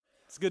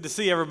It's good to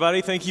see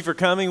everybody. Thank you for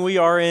coming. We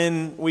are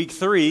in week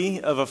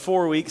 3 of a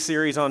 4-week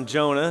series on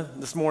Jonah.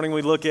 This morning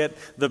we look at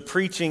the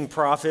preaching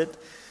prophet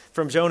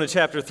from Jonah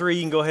chapter 3.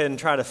 You can go ahead and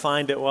try to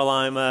find it while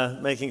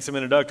I'm making some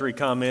introductory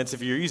comments.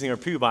 If you're using our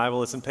Pew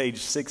Bible, it's on page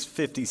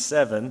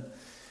 657.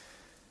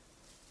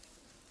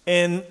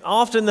 And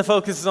often the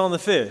focus is on the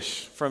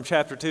fish from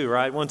chapter 2,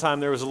 right? One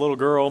time there was a little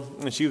girl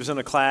and she was in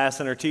a class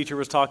and her teacher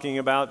was talking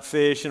about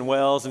fish and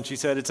whales, and she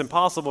said it's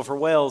impossible for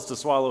whales to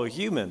swallow a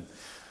human.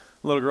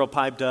 The little girl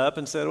piped up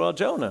and said, well,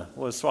 Jonah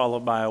was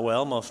swallowed by a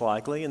whale, most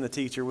likely. And the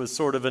teacher was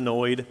sort of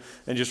annoyed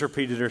and just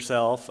repeated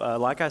herself.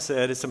 Like I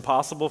said, it's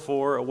impossible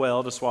for a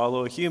whale to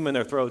swallow a human.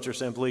 Their throats are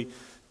simply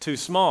too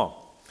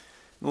small.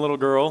 And the little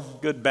girl,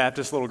 good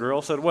Baptist little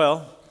girl, said,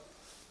 well,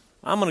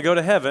 I'm going to go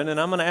to heaven and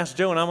I'm going to ask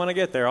Jonah, I'm going to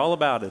get there, all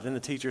about it. And the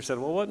teacher said,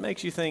 well, what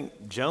makes you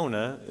think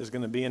Jonah is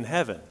going to be in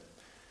heaven?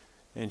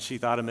 And she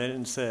thought a minute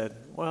and said,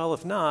 well,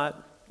 if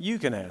not, you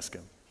can ask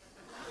him.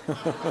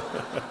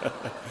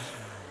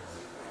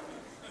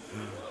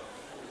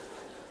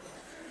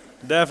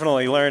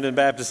 Definitely learned in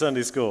Baptist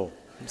Sunday school.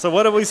 So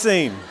what have we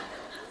seen?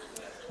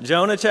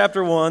 Jonah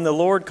chapter 1, the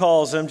Lord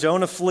calls him.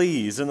 Jonah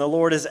flees, and the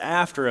Lord is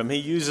after him. He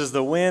uses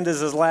the wind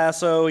as his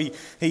lasso.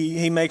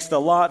 He makes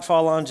the lot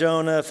fall on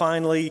Jonah.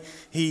 Finally,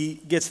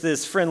 he gets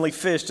this friendly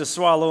fish to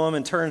swallow him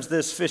and turns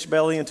this fish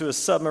belly into a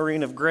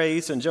submarine of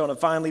grace. And Jonah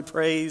finally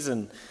prays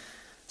and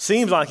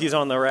seems like he's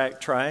on the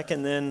right track.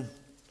 And then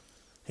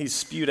he's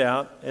spewed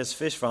out as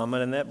fish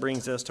vomit, and that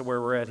brings us to where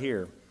we're at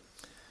here.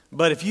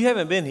 But if you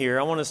haven't been here,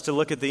 I want us to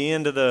look at the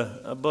end of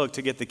the book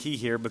to get the key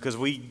here, because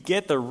we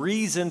get the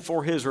reason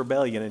for his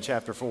rebellion in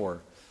chapter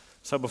 4.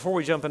 So before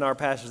we jump into our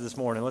passage this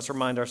morning, let's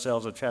remind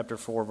ourselves of chapter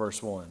 4,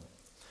 verse 1.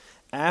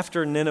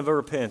 After Nineveh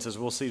repents, as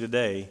we'll see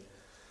today,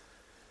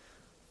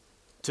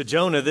 to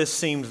Jonah this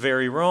seemed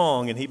very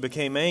wrong, and he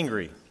became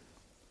angry.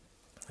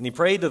 And he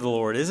prayed to the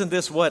Lord, isn't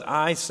this what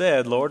I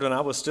said, Lord, when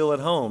I was still at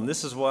home?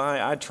 This is why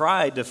I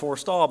tried to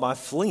forestall by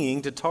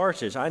fleeing to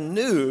Tarshish. I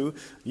knew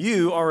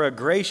you are a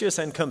gracious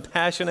and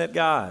compassionate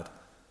God,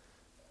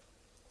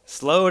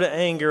 slow to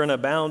anger and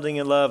abounding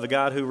in love, a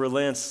God who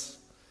relents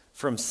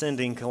from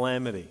sending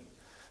calamity.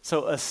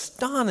 So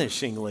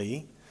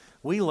astonishingly,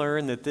 we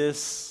learn that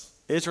this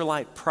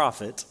Israelite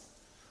prophet,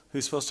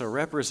 who's supposed to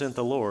represent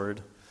the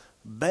Lord,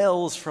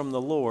 bails from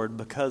the Lord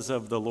because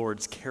of the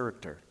Lord's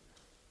character.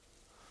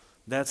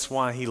 That's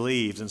why he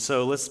leaves. And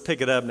so let's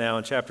pick it up now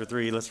in chapter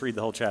 3. Let's read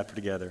the whole chapter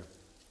together.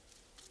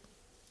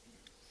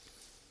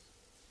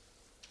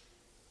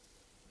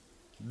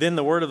 Then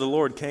the word of the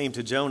Lord came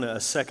to Jonah a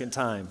second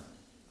time.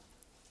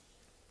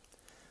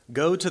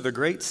 Go to the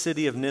great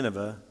city of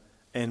Nineveh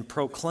and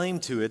proclaim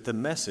to it the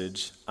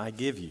message I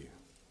give you.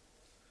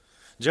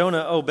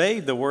 Jonah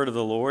obeyed the word of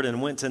the Lord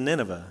and went to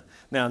Nineveh.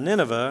 Now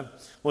Nineveh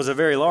was a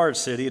very large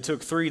city. It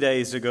took 3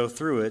 days to go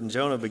through it, and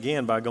Jonah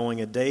began by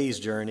going a day's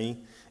journey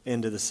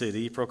into the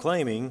city,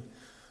 proclaiming,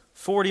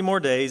 40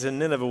 more days and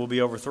Nineveh will be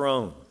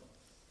overthrown.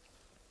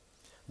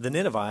 The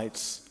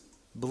Ninevites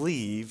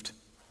believed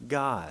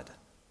God.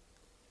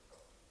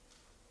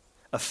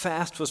 A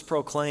fast was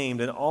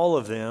proclaimed, and all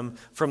of them,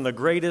 from the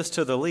greatest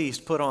to the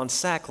least, put on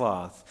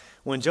sackcloth.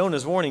 When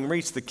Jonah's warning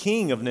reached the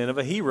king of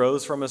Nineveh, he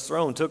rose from his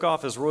throne, took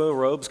off his royal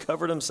robes,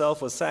 covered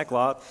himself with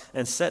sackcloth,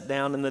 and sat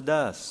down in the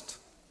dust.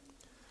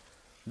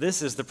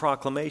 This is the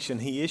proclamation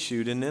he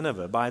issued in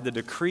Nineveh. By the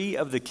decree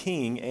of the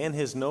king and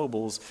his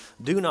nobles,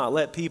 do not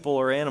let people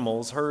or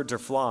animals, herds or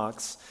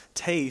flocks,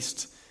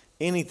 taste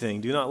anything.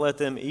 Do not let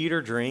them eat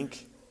or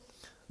drink,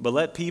 but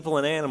let people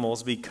and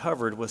animals be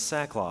covered with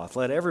sackcloth.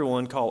 Let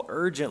everyone call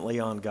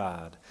urgently on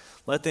God.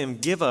 Let them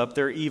give up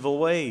their evil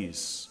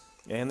ways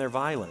and their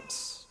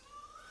violence.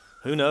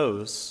 Who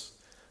knows?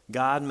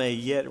 God may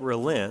yet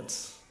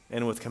relent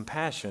and with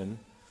compassion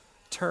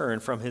turn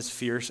from his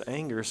fierce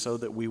anger so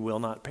that we will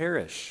not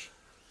perish.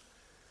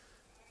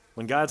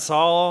 When God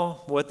saw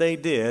what they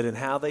did and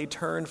how they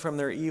turned from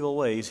their evil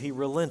ways, he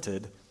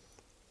relented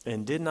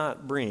and did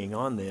not bring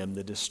on them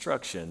the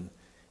destruction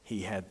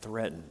he had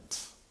threatened.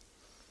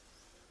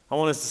 I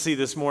want us to see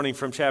this morning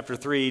from chapter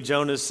 3,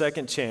 Jonah's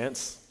second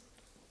chance,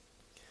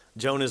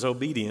 Jonah's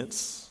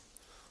obedience,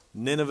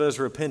 Nineveh's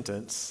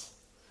repentance,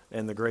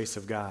 and the grace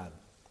of God.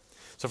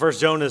 So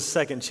first, Jonah's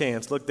second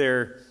chance. Look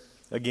there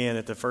again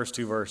at the first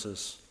 2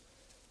 verses.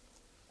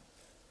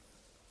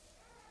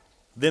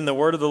 Then the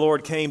word of the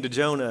Lord came to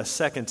Jonah a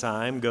second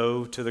time.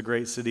 Go to the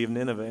great city of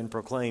Nineveh and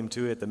proclaim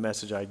to it the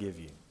message I give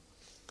you.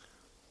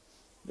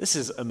 This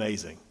is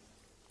amazing.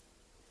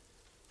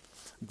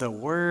 The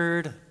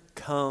word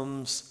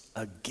comes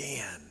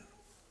again.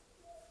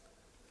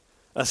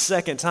 A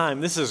second time.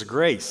 This is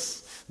grace.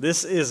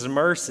 This is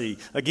mercy.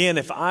 Again,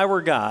 if I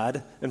were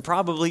God, and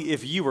probably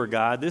if you were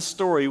God, this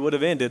story would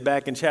have ended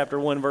back in chapter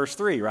 1, verse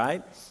 3,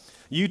 right?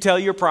 You tell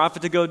your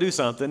prophet to go do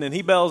something, and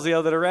he bails the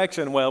other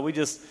direction. Well,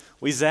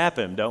 we zap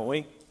him, don't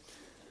we?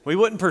 We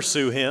wouldn't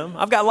pursue him.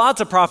 I've got lots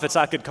of prophets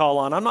I could call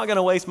on. I'm not going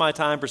to waste my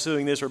time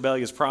pursuing this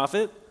rebellious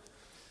prophet.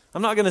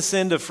 I'm not going to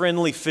send a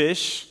friendly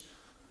fish.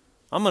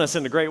 I'm going to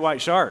send a great white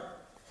shark.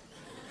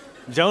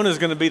 Jonah's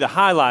going to be the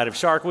highlight of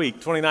Shark Week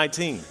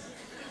 2019.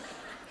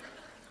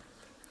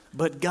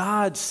 But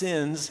God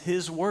sends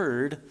his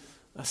word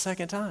a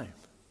second time.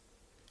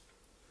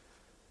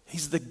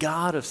 He's the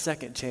God of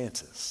second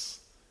chances.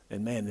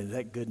 And man, is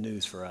that good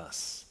news for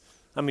us.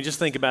 I mean, just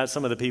think about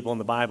some of the people in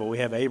the Bible. We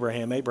have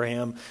Abraham.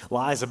 Abraham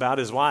lies about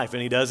his wife,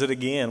 and he does it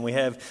again. We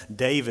have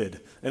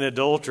David, an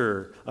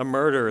adulterer, a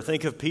murderer.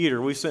 Think of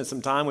Peter. We spent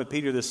some time with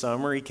Peter this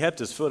summer. He kept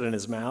his foot in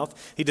his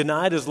mouth. He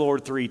denied his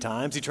Lord 3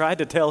 times. He tried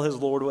to tell his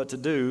Lord what to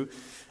do,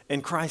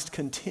 and Christ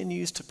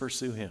continues to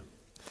pursue him,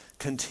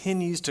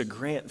 continues to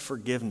grant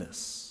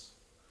forgiveness,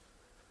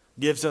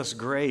 gives us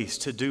grace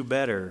to do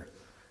better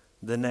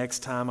the next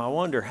time. I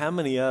wonder how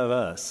many of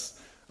us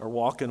are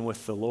walking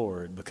with the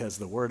Lord because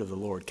the word of the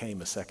Lord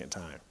came a second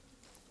time.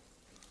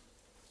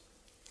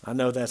 I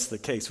know that's the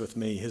case with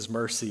me. His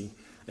mercy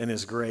and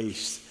his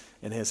grace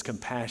and his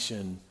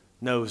compassion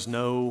knows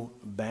no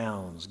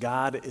bounds.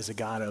 God is a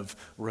God of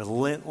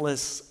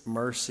relentless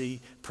mercy,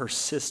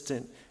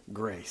 persistent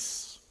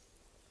grace.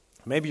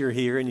 Maybe you're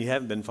here and you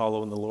haven't been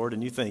following the Lord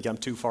and you think, I'm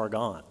too far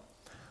gone.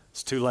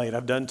 It's too late.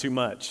 I've done too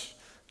much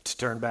to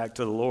turn back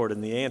to the Lord.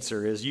 And the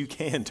answer is you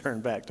can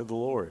turn back to the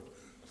Lord.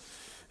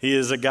 He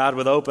is a God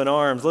with open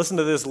arms. Listen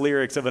to this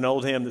lyrics of an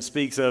old hymn that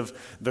speaks of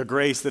the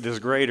grace that is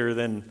greater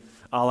than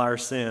all our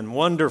sin.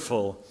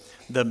 Wonderful,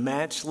 the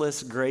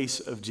matchless grace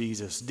of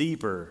Jesus,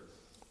 deeper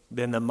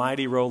than the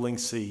mighty rolling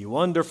sea.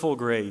 Wonderful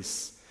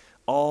grace,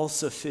 all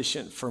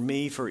sufficient for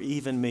me, for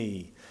even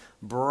me.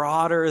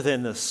 Broader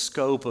than the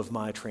scope of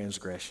my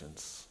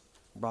transgressions.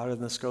 Broader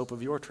than the scope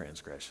of your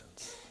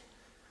transgressions.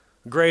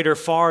 Greater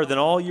far than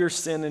all your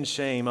sin and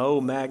shame. Oh,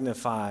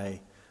 magnify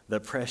the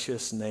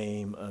precious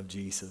name of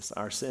Jesus.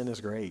 Our sin is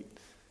great.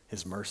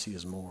 His mercy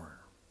is more.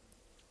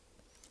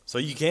 So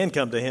you can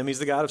come to him. He's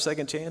the God of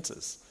second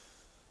chances.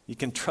 You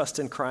can trust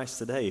in Christ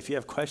today. If you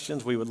have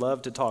questions, we would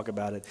love to talk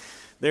about it.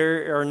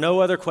 There are no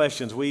other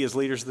questions we as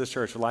leaders of this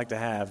church would like to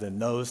have than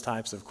those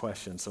types of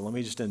questions. So let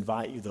me just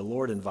invite you, the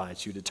Lord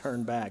invites you to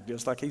turn back,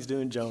 just like he's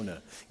doing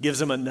Jonah.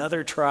 Gives him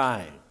another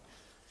try.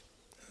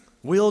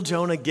 Will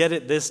Jonah get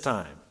it this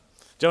time?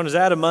 Jonah's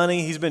out of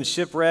money. He's been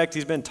shipwrecked.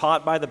 He's been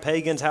taught by the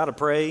pagans how to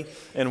pray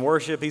and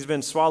worship. He's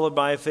been swallowed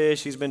by a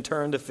fish. He's been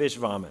turned to fish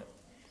vomit.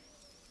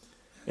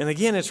 And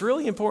again, it's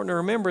really important to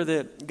remember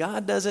that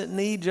God doesn't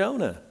need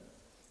Jonah.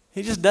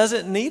 He just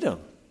doesn't need him.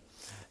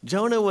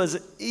 Jonah was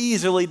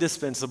easily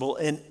dispensable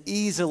and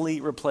easily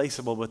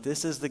replaceable, but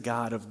this is the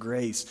God of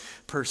grace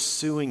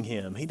pursuing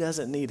him. He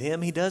doesn't need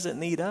him. He doesn't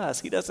need us.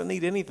 He doesn't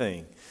need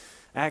anything.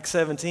 Acts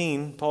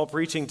 17, Paul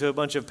preaching to a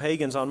bunch of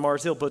pagans on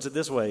Mars Hill puts it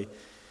this way.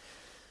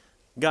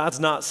 God's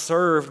not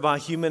served by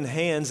human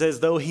hands as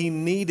though he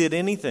needed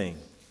anything.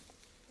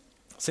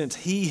 Since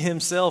he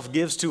himself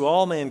gives to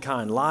all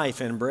mankind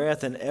life and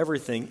breath and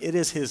everything, it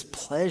is his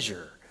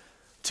pleasure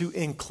to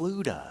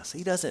include us.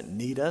 He doesn't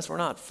need us. We're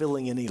not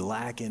filling any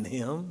lack in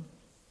him.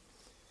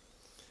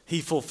 He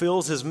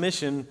fulfills his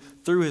mission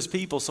through his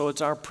people, so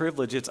it's our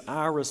privilege. It's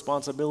our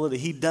responsibility.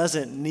 He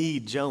doesn't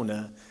need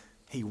Jonah.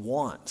 He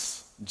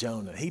wants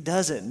Jonah. He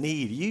doesn't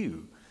need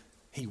you.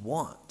 He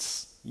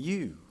wants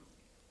you.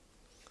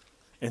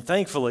 And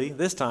thankfully,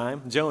 this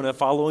time, Jonah,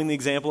 following the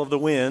example of the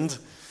wind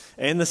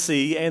and the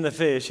sea and the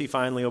fish, he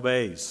finally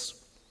obeys.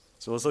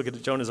 So let's look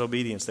at Jonah's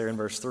obedience there in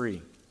verse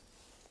 3.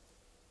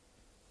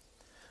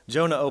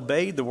 Jonah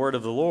obeyed the word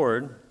of the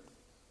Lord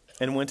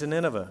and went to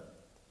Nineveh.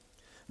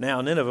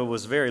 Now, Nineveh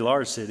was a very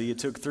large city. It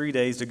took 3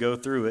 days to go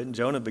through it, and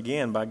Jonah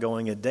began by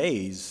going a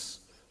day's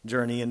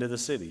journey into the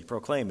city,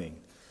 proclaiming,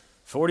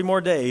 40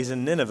 more days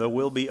and Nineveh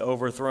will be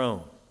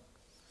overthrown.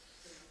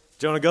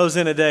 Jonah goes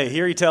in a day.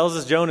 Here he tells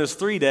us Jonah's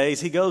 3 days.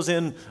 He goes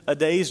in a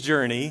day's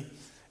journey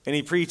and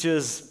he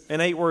preaches an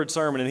 8-word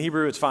sermon. In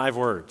Hebrew, it's 5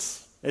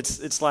 words.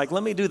 It's like,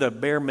 let me do the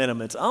bare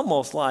minimum. It's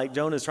almost like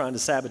Jonah's trying to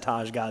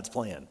sabotage God's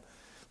plan.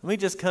 Let me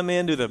just come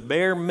in, do the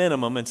bare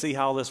minimum and see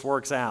how this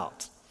works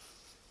out.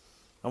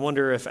 I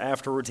wonder if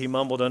afterwards he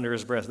mumbled under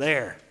his breath,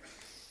 there,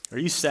 are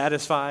you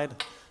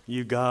satisfied?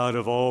 You God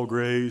of all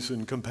grace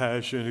and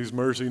compassion whose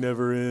mercy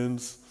never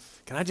ends.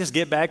 Can I just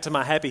get back to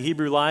my happy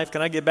Hebrew life?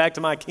 Can I get back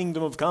to my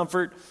kingdom of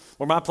comfort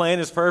where my plan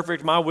is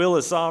perfect, my will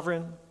is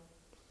sovereign?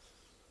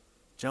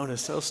 Jonah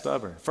is so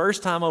stubborn.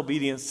 First time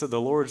obedience to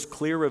the Lord's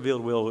clear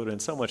revealed will would have been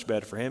so much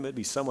better for him. It would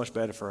be so much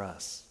better for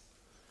us.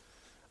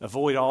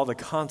 Avoid all the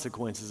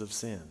consequences of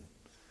sin.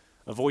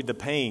 Avoid the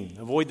pain.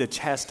 Avoid the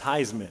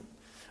chastisement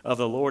of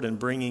the Lord in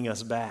bringing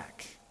us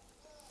back.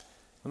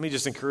 Let me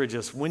just encourage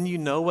us. When you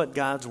know what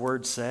God's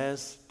word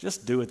says,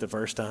 just do it the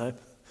first time.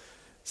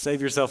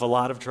 Save yourself a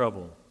lot of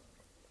trouble.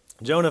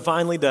 Jonah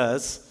finally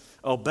does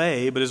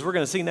obey, but as we're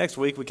going to see next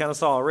week, we kind of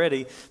saw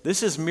already,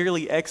 this is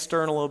merely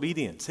external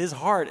obedience. His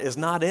heart is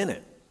not in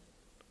it.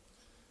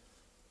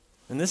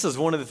 And this is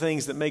one of the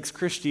things that makes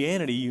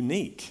Christianity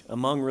unique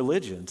among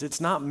religions.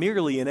 It's not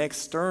merely an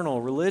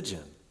external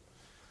religion.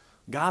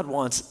 God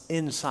wants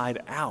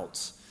inside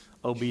out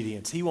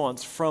obedience. He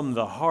wants from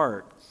the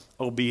heart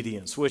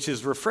obedience, which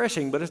is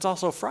refreshing, but it's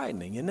also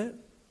frightening, isn't it?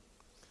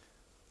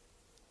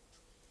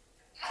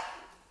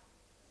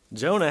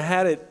 Jonah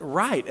had it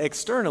right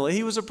externally.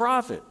 He was a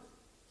prophet.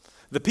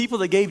 The people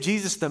that gave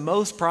Jesus the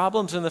most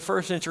problems in the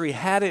first century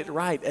had it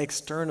right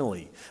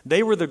externally.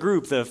 They were the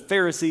group, the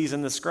Pharisees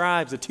and the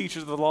scribes, the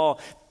teachers of the law,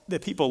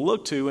 that people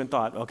looked to and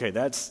thought, okay,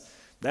 that's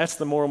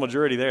the moral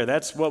majority there.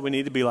 That's what we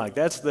need to be like.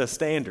 That's the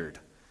standard.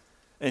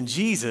 And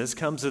Jesus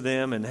comes to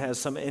them and has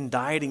some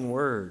indicting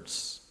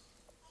words.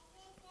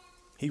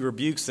 He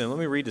rebukes them. Let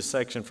me read a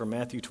section from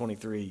Matthew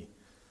 23.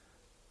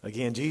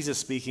 Again, Jesus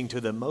speaking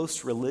to the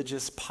most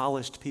religious,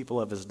 polished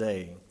people of his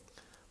day.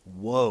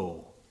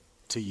 Woe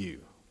to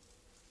you,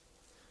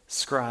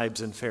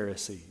 scribes and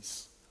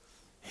Pharisees,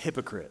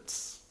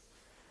 hypocrites.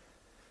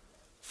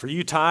 For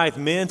you tithe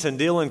mint and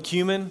dill and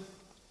cumin.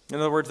 In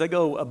other words, they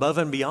go above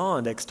and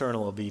beyond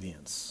external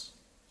obedience.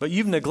 But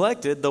you've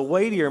neglected the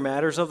weightier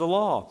matters of the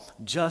law,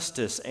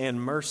 justice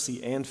and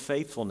mercy and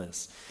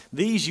faithfulness.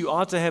 These you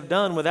ought to have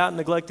done without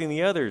neglecting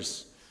the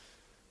others.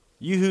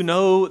 You who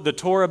know the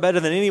Torah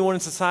better than anyone in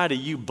society,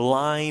 you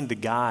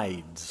blind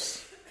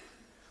guides,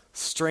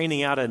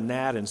 straining out a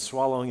gnat and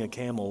swallowing a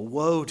camel.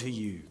 Woe to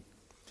you,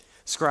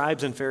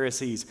 scribes and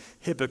Pharisees,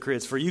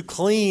 hypocrites, for you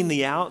clean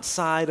the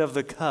outside of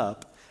the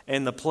cup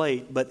and the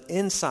plate, but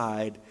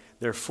inside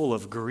they're full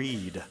of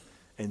greed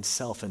and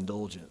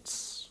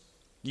self-indulgence.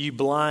 You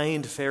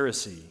blind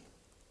Pharisee.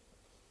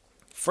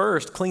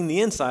 First, clean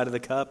the inside of the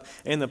cup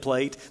and the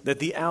plate, that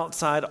the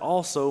outside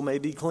also may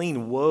be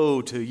clean.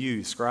 Woe to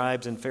you,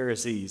 scribes and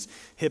Pharisees,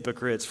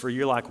 hypocrites, for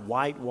you're like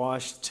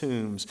whitewashed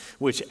tombs,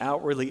 which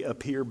outwardly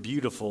appear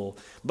beautiful,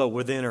 but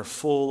within are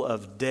full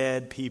of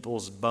dead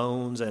people's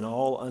bones and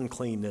all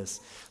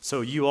uncleanness.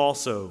 So you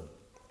also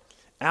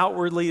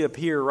outwardly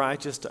appear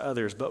righteous to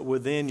others, but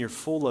within you're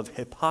full of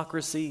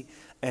hypocrisy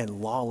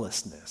and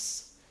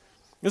lawlessness.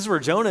 This is where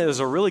Jonah is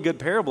a really good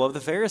parable of the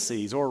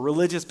Pharisees, or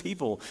religious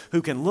people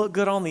who can look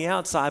good on the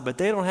outside, but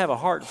they don't have a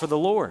heart for the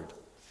Lord.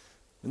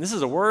 And this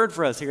is a word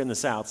for us here in the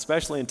South,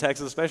 especially in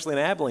Texas, especially in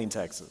Abilene,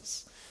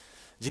 Texas.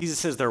 Jesus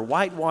says they're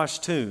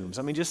whitewashed tombs.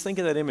 I mean, just think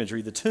of that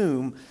imagery. The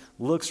tomb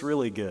looks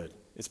really good.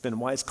 It's been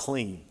white, it's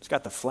clean. It's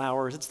got the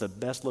flowers. It's the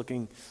best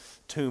looking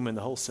tomb in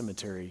the whole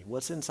cemetery.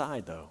 What's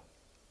inside, though?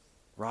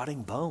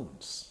 Rotting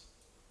bones.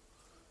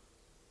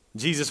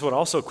 Jesus would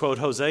also quote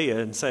Hosea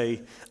and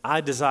say,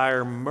 I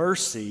desire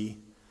mercy,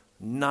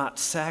 not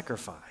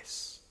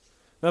sacrifice.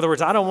 In other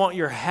words, I don't want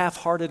your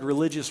half-hearted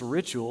religious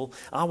ritual.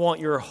 I want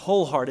your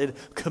wholehearted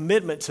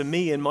commitment to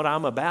me and what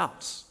I'm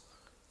about.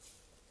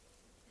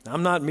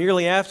 I'm not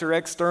merely after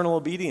external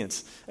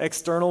obedience,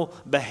 external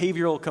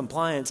behavioral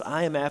compliance.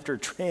 I am after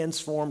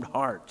transformed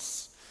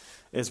hearts,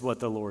 is what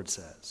the Lord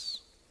says.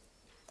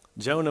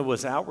 Jonah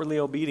was outwardly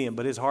obedient,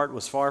 but his heart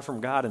was far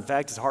from God. In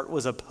fact, his heart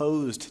was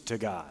opposed to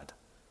God.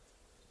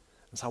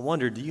 And so I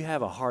wonder, do you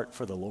have a heart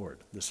for the Lord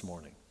this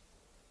morning?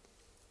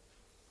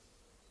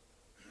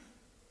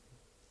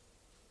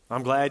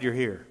 I'm glad you're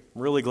here.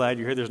 I'm really glad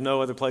you're here. There's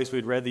no other place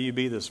we'd rather you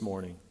be this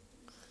morning.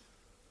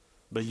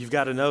 But you've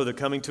got to know that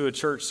coming to a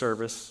church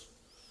service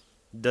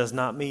does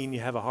not mean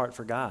you have a heart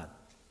for God.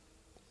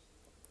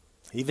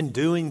 Even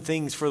doing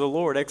things for the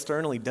Lord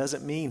externally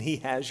doesn't mean He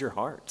has your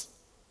heart.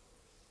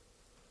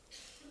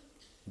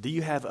 Do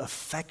you have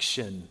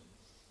affection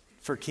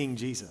for King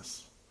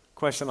Jesus?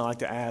 Question I like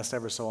to ask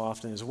ever so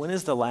often is, when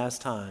is the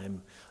last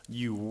time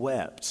you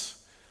wept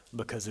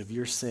because of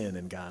your sin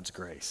and God's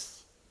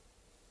grace?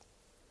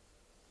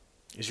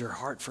 Is your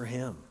heart for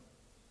Him?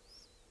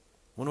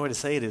 One way to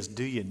say it is,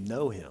 do you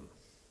know Him?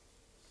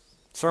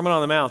 Sermon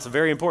on the Mount is a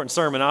very important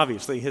sermon,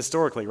 obviously,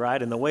 historically,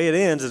 right? And the way it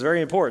ends is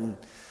very important.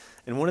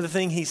 And one of the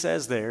things He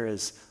says there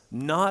is,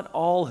 not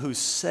all who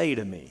say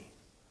to me,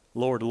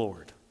 Lord,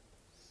 Lord.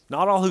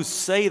 Not all who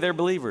say they're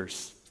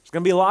believers. There's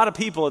going to be a lot of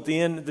people at the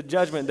end of the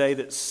judgment day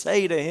that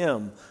say to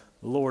Him,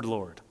 Lord,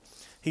 Lord.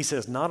 He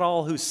says, not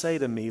all who say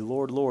to me,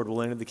 Lord, Lord,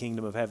 will enter the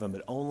kingdom of heaven,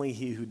 but only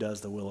he who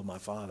does the will of my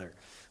Father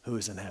who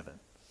is in heaven.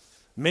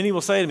 Many will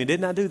say to me,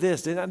 didn't I do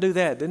this? Didn't I do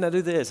that? Didn't I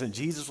do this? And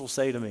Jesus will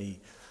say to me,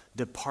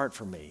 depart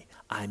from me.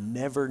 I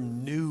never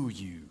knew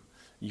you,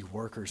 you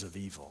workers of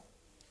evil.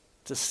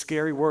 It's a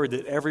scary word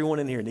that everyone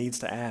in here needs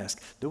to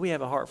ask. Do we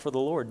have a heart for the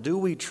Lord? Do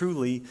we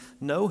truly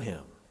know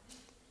Him?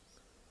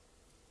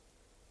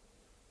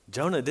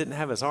 Jonah didn't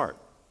have his heart,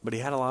 but he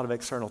had a lot of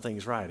external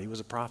things right. He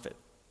was a prophet.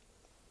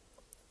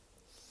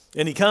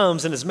 And he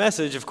comes, and his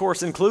message, of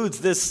course, includes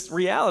this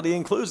reality,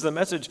 includes the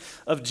message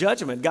of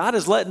judgment. God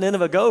has let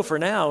Nineveh go for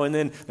now, and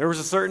then there was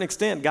a certain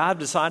extent God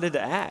decided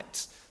to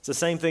act. It's the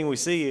same thing we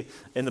see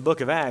in the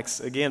book of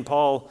Acts. Again,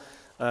 Paul,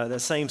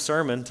 that same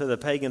sermon to the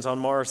pagans on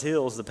Mars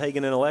Hills, the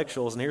pagan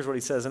intellectuals, and here's what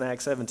he says in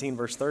Acts 17,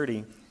 verse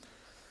 30.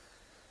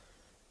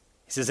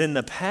 He says, in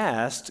the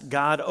past,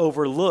 God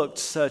overlooked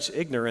such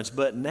ignorance,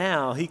 but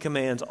now He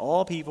commands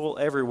all people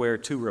everywhere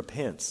to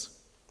repent.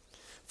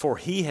 For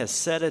He has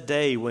set a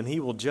day when He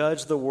will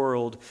judge the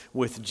world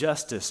with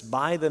justice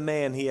by the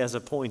man He has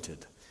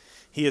appointed.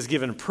 He has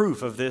given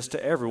proof of this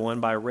to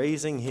everyone by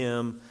raising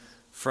him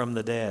from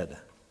the dead.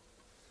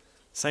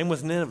 Same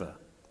with Nineveh.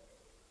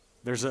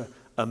 There's a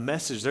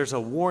message, there's a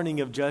warning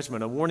of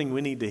judgment, a warning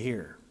we need to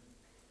hear.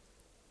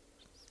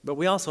 But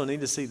we also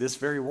need to see this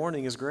very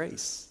warning as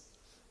grace.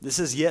 This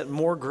is yet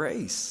more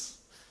grace.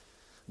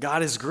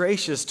 God is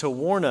gracious to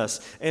warn us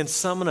and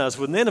summon us.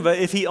 With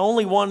Nineveh, if he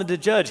only wanted to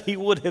judge, he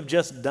would have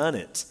just done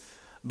it.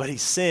 But he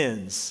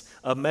sends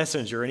a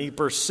messenger, and he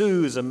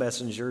pursues a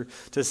messenger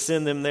to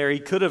send them there. He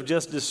could have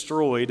just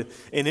destroyed,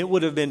 and it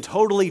would have been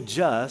totally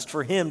just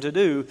for him to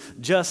do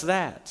just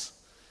that.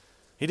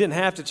 He didn't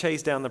have to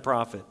chase down the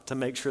prophet to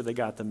make sure they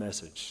got the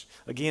message.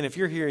 Again, if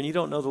you're here and you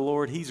don't know the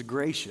Lord, he's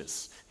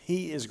gracious.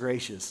 He is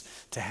gracious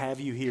to have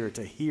you here,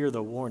 to hear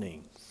the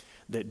warning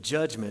that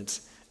judgment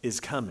is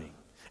coming.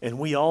 And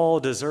we all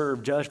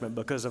deserve judgment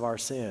because of our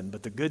sin.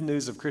 But the good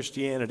news of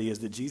Christianity is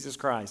that Jesus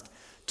Christ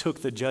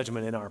took the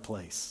judgment in our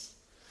place.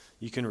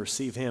 You can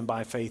receive him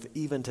by faith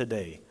even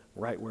today,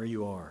 right where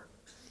you are.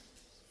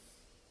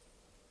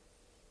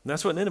 And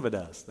that's what Nineveh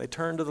does. They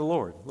turn to the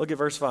Lord. Look at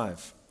verse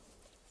 5.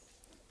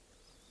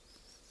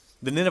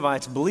 The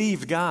Ninevites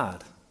believed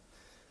God.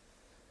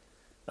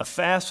 A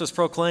fast was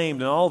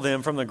proclaimed, and all of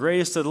them, from the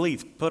greatest to the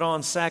least, put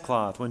on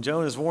sackcloth. When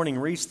Jonah's warning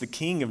reached the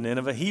king of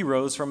Nineveh, he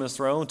rose from his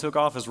throne, took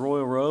off his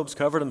royal robes,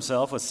 covered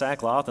himself with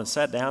sackcloth, and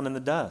sat down in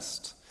the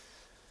dust.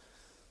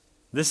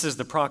 This is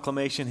the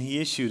proclamation he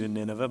issued in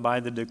Nineveh by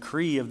the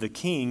decree of the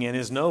king and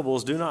his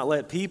nobles. Do not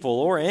let people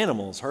or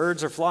animals,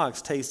 herds or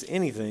flocks, taste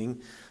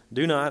anything.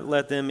 Do not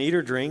let them eat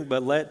or drink,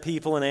 but let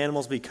people and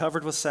animals be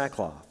covered with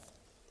sackcloth.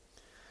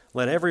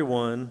 Let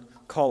everyone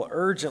call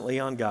urgently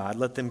on God.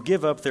 Let them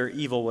give up their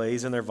evil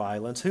ways and their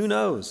violence. Who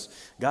knows?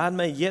 God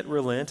may yet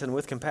relent and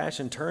with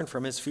compassion turn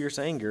from his fierce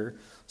anger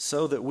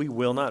so that we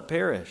will not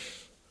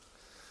perish.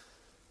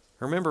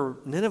 Remember,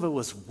 Nineveh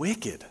was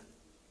wicked.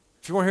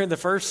 If you weren't here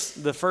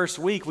the first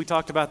week, we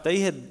talked about they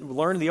had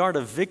learned the art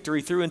of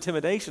victory through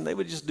intimidation. They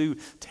would just do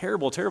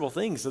terrible, terrible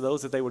things to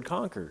those that they would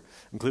conquer,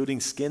 including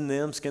skin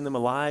them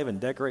alive and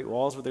decorate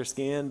walls with their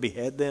skin,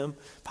 behead them,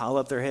 pile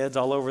up their heads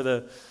all over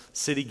the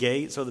city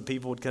gate so that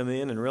people would come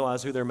in and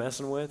realize who they're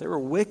messing with. They were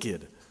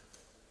wicked.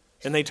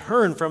 And they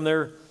turned from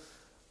their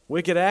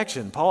wicked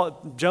action.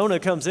 Jonah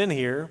comes in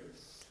here,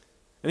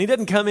 and he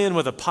doesn't come in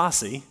with a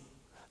posse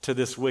to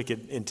this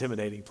wicked,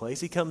 intimidating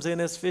place. He comes in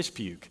as fish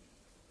puke.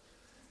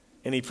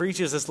 And he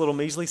preaches this little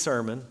measly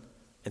sermon,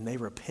 and they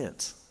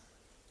repent.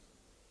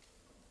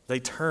 They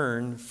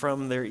turn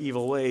from their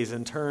evil ways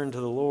and turn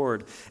to the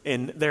Lord.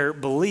 And their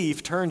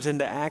belief turns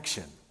into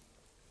action.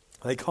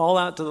 They call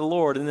out to the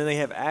Lord, and then they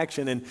have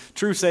action. And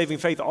true saving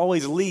faith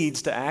always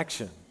leads to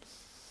action.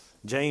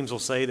 James will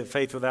say that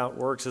faith without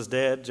works is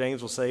dead.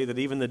 James will say that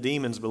even the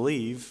demons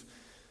believe.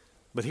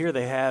 But here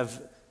they have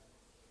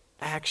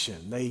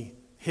action. They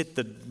hit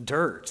the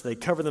dirt. They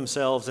cover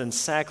themselves in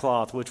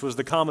sackcloth, which was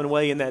the common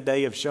way in that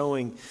day of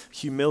showing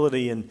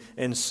humility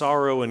and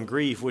sorrow and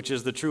grief, which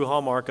is the true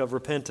hallmark of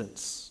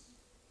repentance.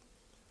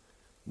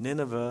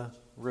 Nineveh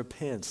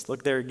repents.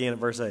 Look there again at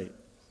verse 8.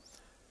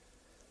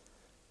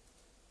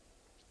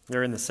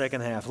 They're in the second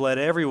half. Let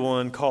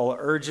everyone call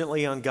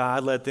urgently on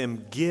God. Let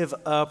them give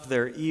up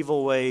their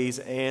evil ways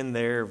and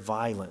their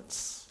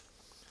violence.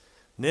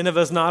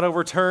 Nineveh's not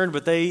overturned,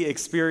 but they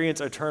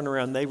experience a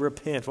turnaround. They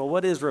repent. Well,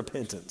 what is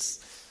repentance?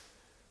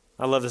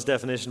 I love this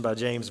definition by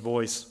James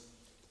Boyce,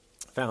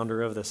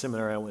 founder of the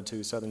seminary I went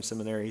to, Southern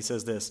Seminary. He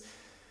says this: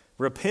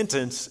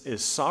 repentance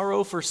is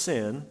sorrow for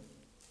sin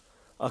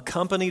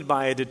accompanied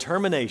by a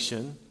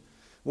determination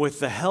with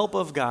the help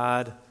of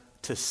God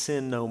to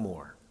sin no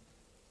more.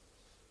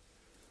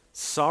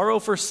 Sorrow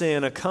for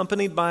sin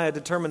accompanied by a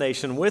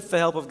determination with the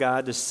help of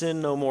God to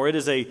sin no more. It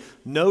is a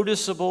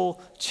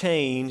noticeable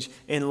change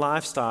in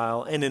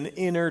lifestyle and an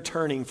inner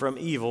turning from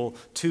evil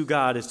to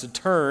God. It's to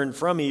turn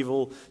from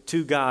evil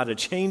to God, a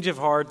change of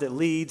heart that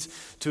leads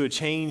to a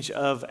change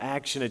of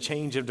action, a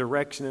change of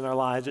direction in our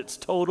lives. It's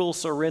total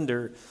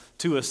surrender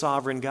to a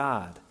sovereign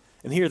God.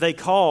 And here they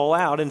call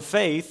out in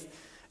faith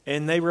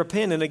and they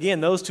repent. And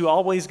again, those two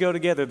always go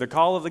together. The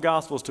call of the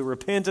gospel is to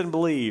repent and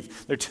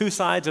believe. They're two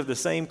sides of the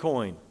same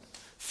coin.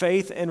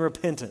 Faith and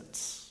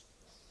repentance.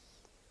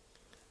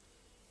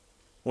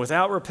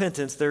 Without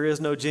repentance, there is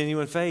no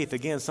genuine faith.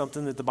 Again,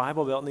 something that the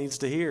Bible Belt needs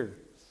to hear.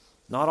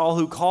 Not all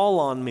who call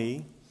on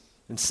me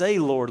and say,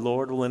 Lord,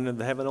 Lord, will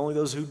enter heaven. Only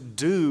those who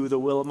do the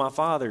will of my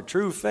Father.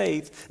 True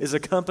faith is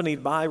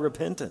accompanied by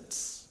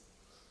repentance.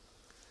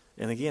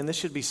 And again, this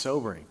should be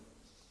sobering.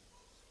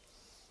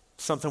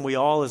 Something we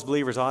all as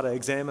believers ought to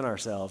examine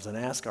ourselves and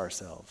ask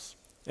ourselves.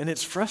 And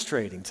it's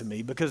frustrating to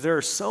me because there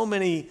are so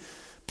many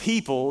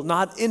people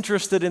not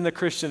interested in the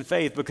Christian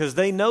faith because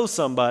they know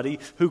somebody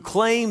who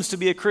claims to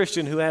be a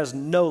Christian who has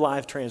no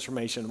life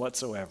transformation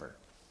whatsoever.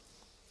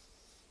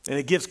 And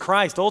it gives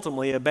Christ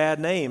ultimately a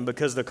bad name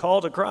because the call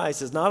to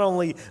Christ is not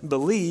only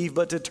believe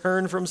but to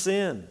turn from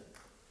sin.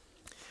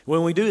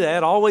 When we do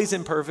that, always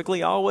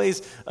imperfectly,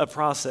 always a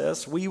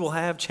process, we will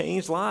have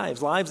changed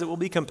lives that will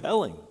be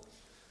compelling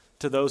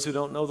to those who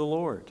don't know the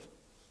Lord.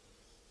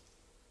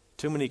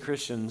 Too many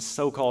Christians,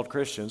 so-called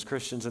Christians,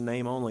 Christians in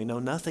name only, know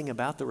nothing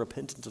about the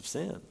repentance of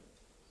sin.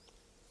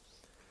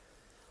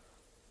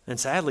 And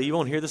sadly, you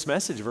won't hear this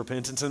message of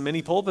repentance in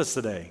many pulpits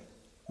today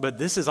But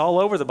this is all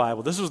over the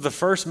Bible. This was the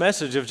first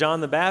message of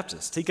John the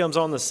Baptist. He comes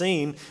on the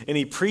scene and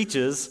he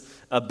preaches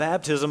a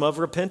baptism of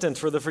repentance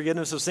for the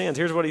forgiveness of sins.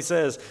 Here's what he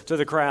says to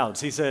the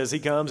crowds. He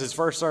comes, his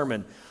first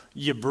sermon,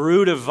 "You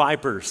brood of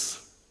vipers."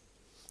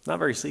 Not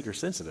very seeker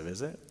sensitive,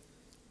 is it?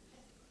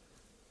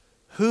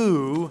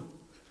 "Who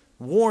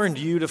warned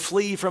you to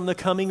flee from the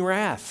coming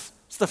wrath?"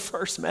 It's the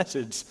first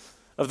message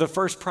of the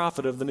first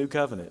prophet of the new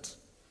covenant.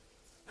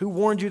 "Who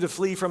warned you to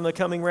flee from the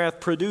coming wrath?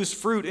 Produce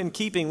fruit in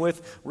keeping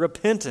with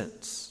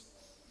repentance.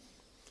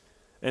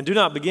 And do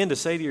not begin to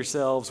say to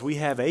yourselves, 'We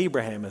have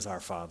Abraham as our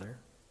father.'"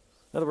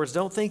 In other words,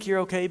 don't think you're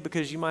okay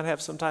because you might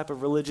have some type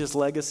of religious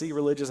legacy,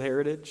 religious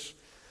heritage.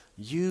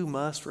 You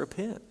must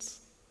repent.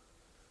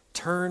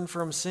 Turn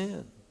from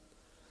sin.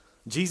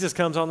 Jesus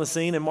comes on the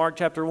scene in Mark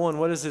chapter 1.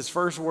 What is his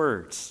first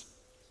words?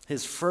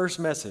 His first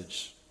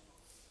message.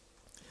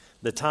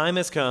 "The time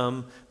has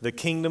come, the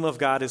kingdom of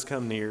God has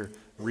come near.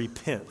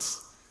 Repent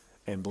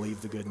and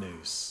believe the good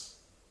news."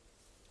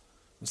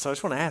 And so I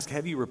just want to ask,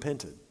 have you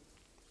repented?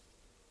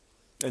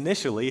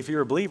 Initially, if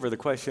you're a believer, the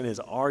question is,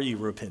 are you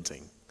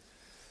repenting?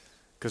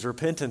 Because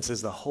repentance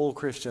is the whole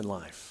Christian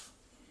life.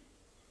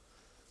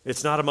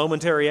 It's not a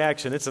momentary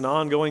action, it's an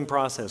ongoing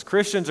process.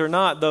 Christians are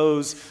not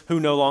those who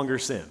no longer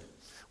sin.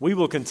 We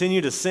will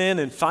continue to sin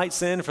and fight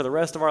sin for the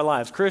rest of our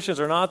lives. Christians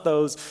are not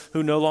those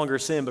who no longer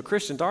sin, but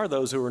Christians are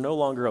those who are no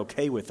longer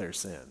okay with their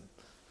sin.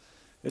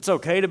 It's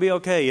okay to be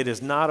okay. It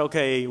is not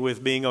okay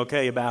with being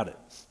okay about it.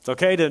 It's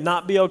okay to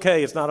not be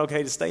okay. It's not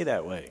okay to stay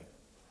that way.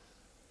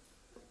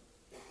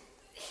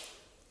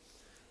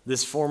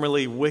 This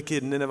formerly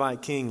wicked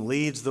Ninevite king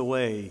leads the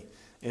way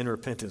in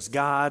repentance.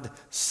 God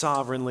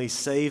sovereignly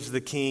saves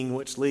the king,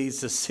 which leads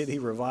to city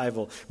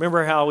revival.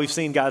 Remember how we've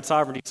seen God's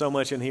sovereignty so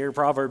much in here?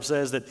 Proverbs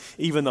says that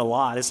even the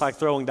lot, it's like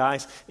throwing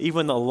dice,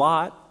 even the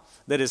lot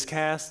that is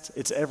cast,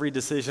 its every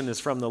decision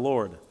is from the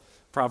Lord.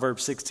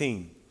 Proverbs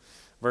 16,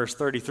 verse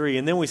 33.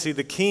 And then we see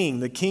the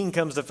king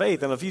comes to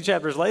faith. And a few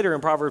chapters later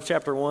in Proverbs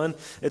chapter 1,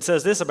 it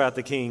says this about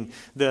the king: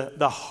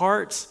 the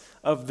heart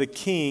of the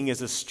king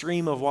is a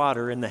stream of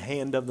water in the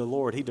hand of the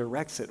Lord. He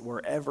directs it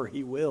wherever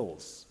he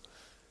wills.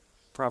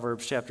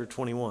 Proverbs chapter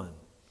 21.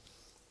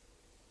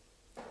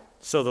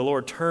 So the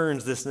Lord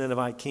turns this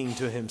Ninevite king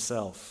to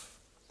himself.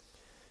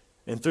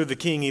 And through the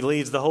king, he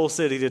leads the whole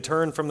city to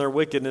turn from their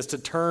wickedness, to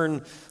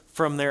turn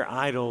from their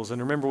idols.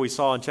 And remember, we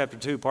saw in chapter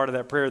 2, part of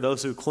that prayer,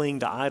 those who cling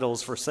to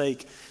idols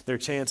forsake their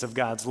chance of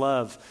God's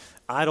love.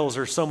 Idols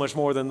are so much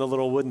more than the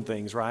little wooden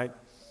things, right?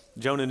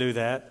 Jonah knew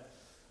that.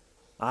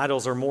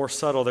 Idols are more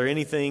subtle. They're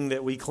anything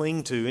that we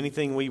cling to,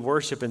 anything we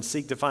worship and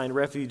seek to find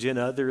refuge in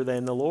other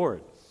than the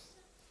Lord.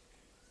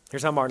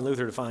 Here's how Martin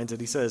Luther defines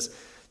it. He says,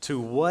 "To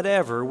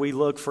whatever we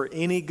look for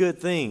any good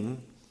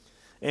thing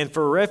and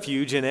for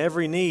refuge in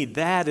every need,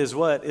 that is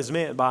what is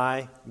meant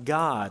by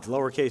God,"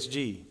 lowercase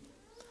g.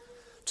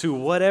 "To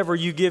whatever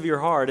you give your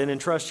heart and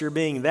entrust your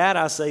being, that,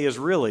 I say, is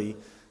really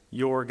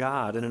your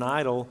God." And an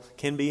idol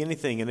can be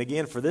anything. And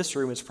again, for this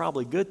room, it's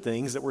probably good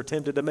things that we're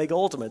tempted to make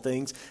ultimate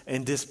things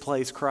and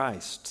displace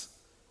Christ.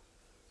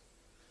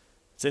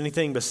 It's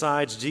anything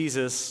besides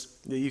Jesus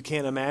that you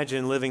can't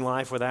imagine living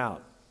life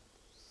without.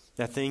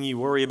 That thing you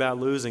worry about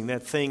losing,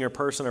 that thing or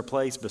person or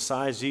place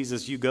besides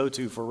Jesus you go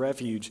to for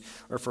refuge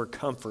or for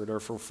comfort or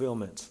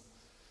fulfillment.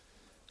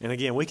 And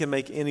again, we can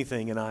make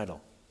anything an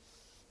idol.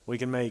 We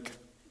can make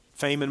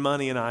fame and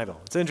money an idol.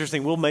 It's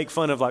interesting, we'll make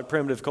fun of like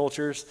primitive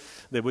cultures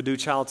that would do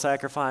child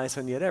sacrifice,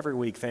 and yet every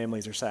week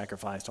families are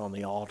sacrificed on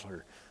the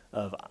altar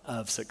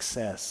of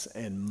success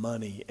and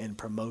money and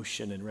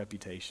promotion and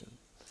reputation.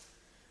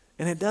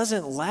 And it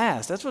doesn't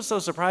last. That's what's so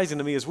surprising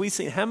to me is we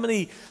see how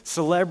many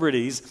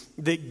celebrities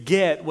that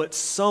get what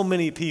so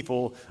many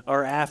people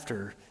are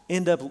after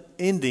end up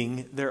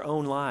ending their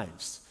own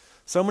lives.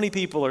 So many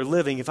people are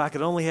living, if I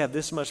could only have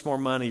this much more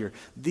money or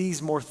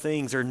these more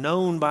things or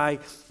known by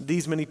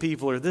these many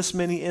people or this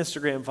many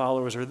Instagram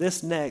followers or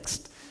this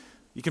next.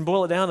 You can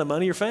boil it down to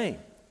money or fame.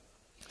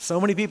 So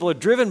many people are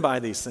driven by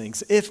these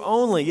things. If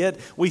only, yet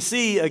we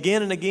see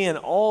again and again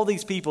all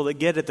these people that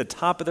get at the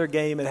top of their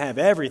game and have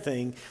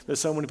everything that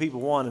so many people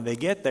want, and they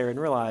get there and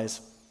realize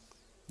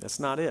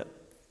that's not it.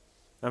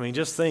 I mean,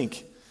 just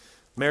think.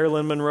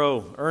 Marilyn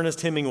Monroe,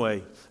 Ernest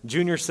Hemingway,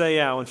 Junior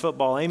Seau in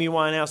football, Amy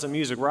Winehouse in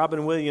music,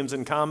 Robin Williams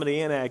in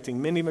comedy and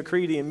acting, Minnie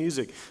McCready in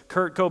music,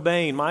 Kurt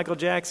Cobain, Michael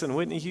Jackson,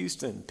 Whitney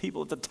Houston.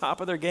 People at the top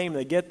of their game,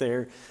 they get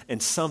there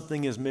and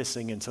something is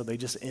missing, and so they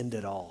just end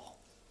it all.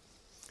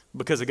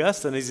 Because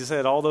Augustine, as he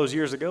said all those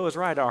years ago, is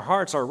right. Our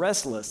hearts are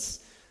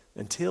restless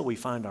until we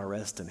find our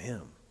rest in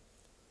Him.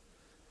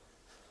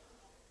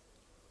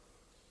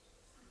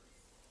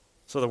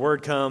 So the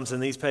word comes,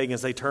 and these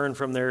pagans, they turn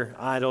from their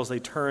idols, they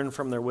turn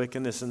from their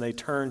wickedness, and they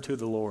turn to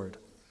the Lord.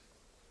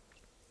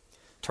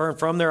 Turn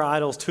from their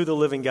idols to the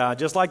living God,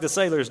 just like the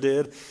sailors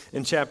did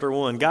in chapter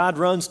 1. God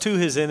runs to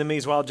his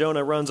enemies while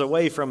Jonah runs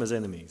away from his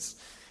enemies.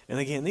 And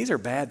again, these are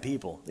bad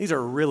people. These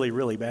are really,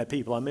 really bad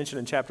people. I mentioned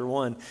in chapter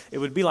 1, it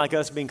would be like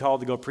us being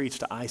called to go preach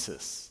to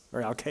ISIS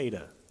or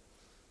Al-Qaeda.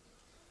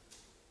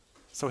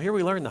 So here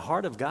we learn the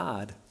heart of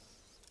God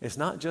is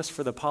not just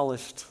for the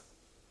polished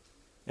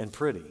and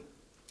pretty.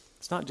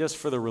 It's not just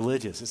for the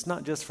religious. It's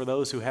not just for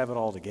those who have it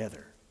all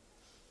together.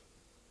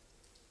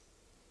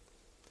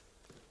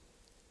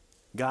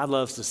 God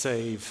loves to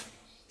save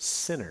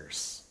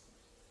sinners.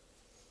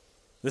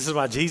 This is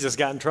why Jesus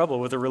got in trouble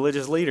with the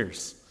religious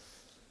leaders.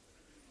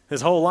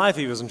 His whole life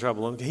he was in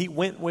trouble. He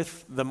went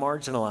with the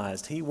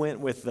marginalized. He went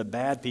with the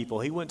bad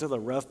people. He went to the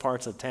rough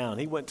parts of town.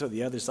 He went to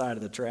the other side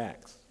of the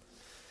tracks.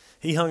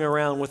 He hung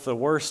around with the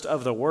worst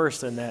of the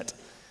worst in that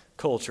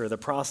culture, the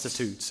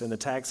prostitutes and the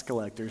tax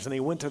collectors, and he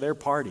went to their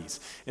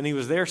parties. And he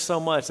was there so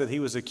much that he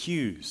was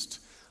accused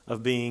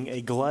of being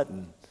a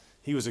glutton.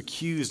 He was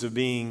accused of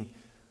being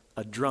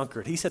a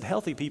drunkard. He said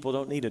healthy people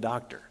don't need a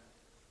doctor.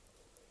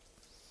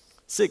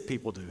 Sick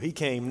people do. He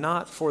came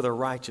not for the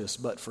righteous,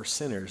 but for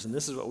sinners. And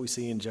this is what we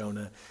see in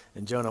Jonah,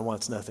 and Jonah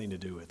wants nothing to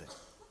do with it.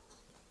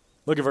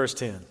 Look at verse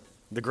 10,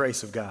 the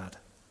grace of God.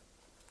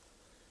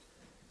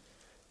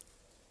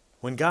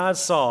 When God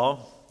saw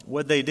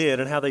what they did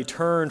and how they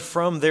turned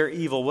from their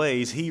evil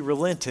ways, he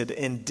relented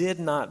and did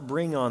not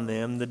bring on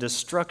them the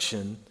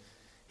destruction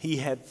he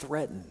had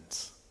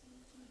threatened.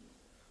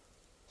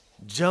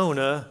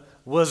 Jonah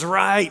was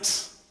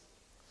right.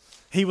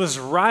 He was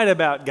right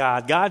about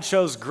God. God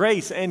shows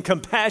grace and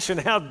compassion.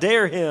 How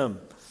dare him?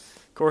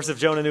 Of course, if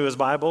Jonah knew his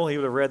Bible, he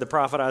would have read the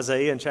prophet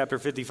Isaiah in chapter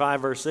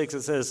 55, verse 6.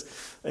 It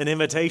says, an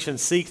invitation,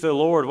 seek the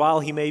Lord while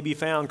he may be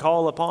found.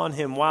 Call upon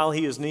him while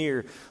he is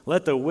near.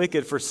 Let the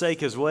wicked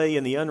forsake his way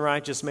and the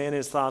unrighteous man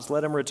his thoughts.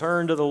 Let him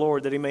return to the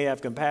Lord that he may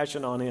have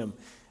compassion on him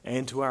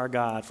and to our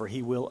God, for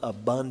he will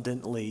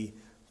abundantly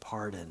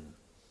pardon.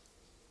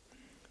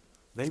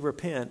 They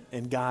repent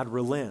and God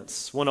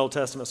relents. One Old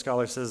Testament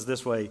scholar says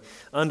this way,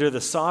 under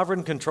the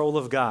sovereign control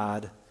of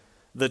God,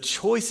 the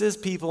choices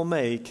people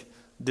make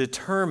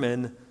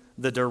determine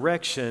the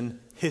direction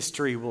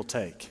history will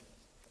take.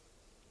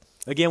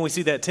 Again, we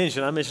see that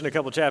tension. I mentioned a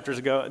couple chapters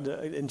ago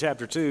in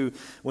chapter 2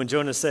 when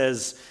Jonah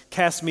says,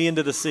 cast me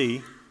into the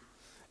sea.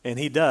 And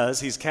he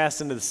does. He's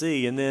cast into the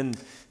sea. And then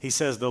he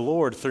says, the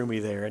Lord threw me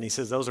there. And he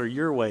says, those are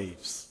your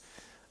waves.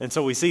 And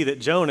so we see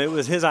that Jonah, it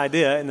was his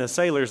idea, and the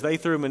sailors, they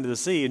threw him into the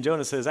sea. And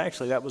Jonah says,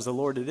 actually, that was the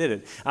Lord that did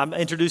it. I'm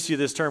introducing you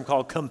to this term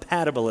called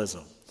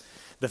compatibilism.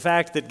 The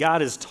fact that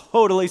God is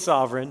totally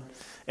sovereign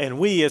and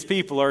we as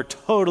people are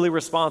totally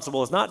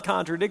responsible. It's not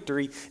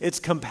contradictory, it's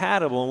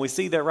compatible, and we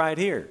see that right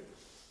here.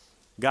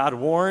 God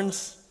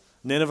warns,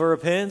 Nineveh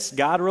repents,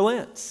 God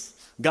relents.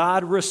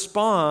 God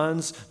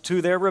responds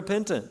to their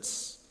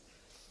repentance.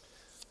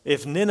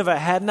 If Nineveh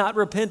had not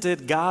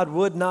repented, God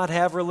would not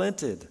have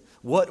relented.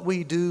 What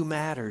we do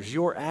matters.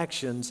 Your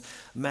actions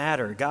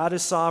matter. God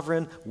is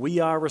sovereign, we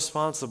are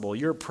responsible.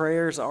 Your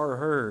prayers are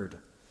heard.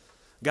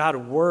 God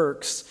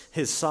works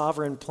his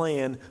sovereign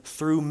plan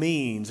through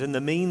means, and the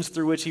means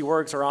through which he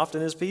works are often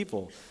his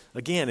people.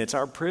 Again, it's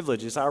our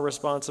privilege, it's our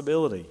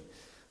responsibility.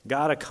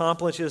 God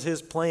accomplishes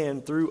his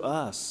plan through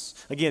us.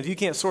 Again, if you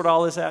can't sort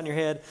all this out in your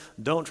head,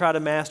 don't try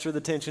to master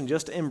the tension,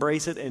 just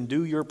embrace it and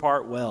do your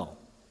part well.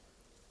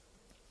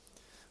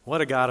 What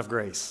a God of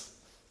grace.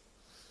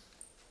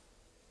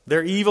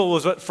 Their evil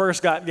was what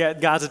first got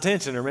God's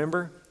attention,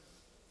 remember?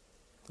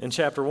 In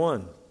chapter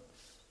 1.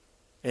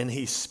 And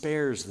he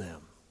spares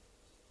them.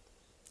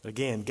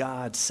 Again,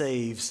 God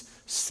saves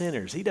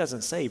sinners. He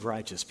doesn't save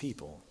righteous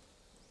people.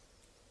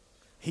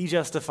 He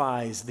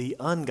justifies the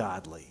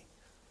ungodly,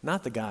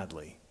 not the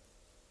godly.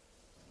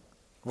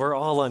 We're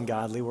all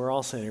ungodly. We're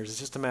all sinners. It's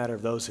just a matter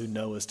of those who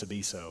know us to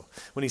be so.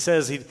 When he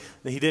says he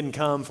didn't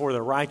come for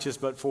the righteous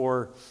but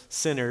for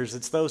sinners,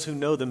 it's those who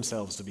know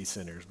themselves to be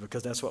sinners,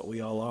 because that's what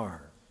we all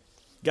are.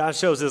 God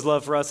shows his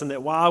love for us in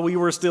that while we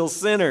were still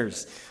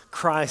sinners,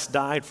 Christ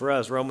died for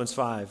us, Romans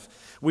 5.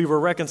 We were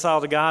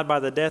reconciled to God by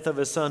the death of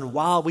his Son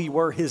while we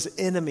were his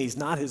enemies,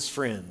 not his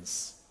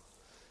friends.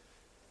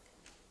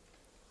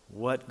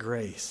 What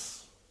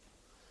grace.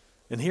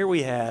 And here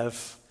we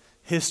have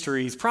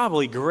history's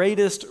probably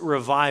greatest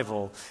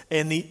revival.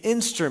 And the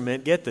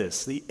instrument, get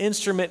this, the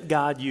instrument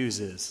God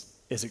uses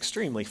is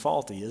extremely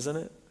faulty, isn't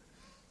it?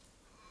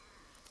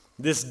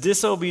 This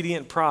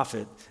disobedient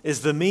prophet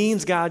is the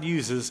means God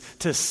uses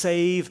to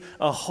save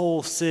a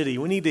whole city.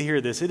 We need to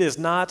hear this. It is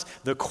not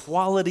the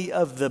quality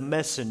of the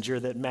messenger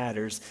that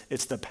matters.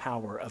 It's the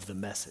power of the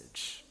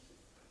message.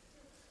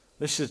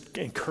 This should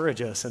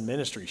encourage us in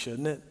ministry,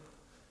 shouldn't it?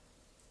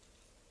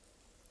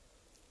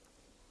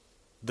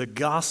 The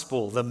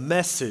gospel, the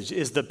message,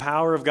 is the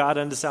power of God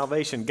unto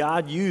salvation.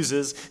 God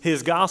uses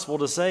his gospel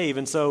to save.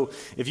 And so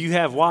if you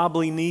have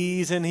wobbly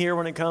knees in here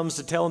when it comes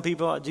to telling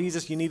people about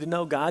Jesus, you need to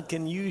know God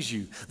can use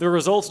you. The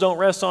results don't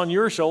rest on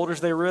your shoulders,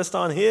 they rest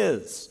on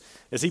his.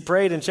 As he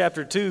prayed in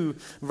chapter 2,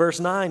 verse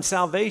 9,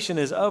 salvation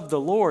is of the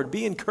Lord.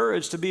 Be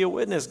encouraged to be a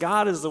witness.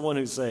 God is the one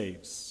who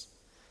saves.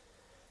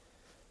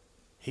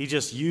 He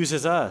just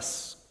uses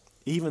us.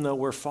 Even though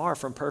we're far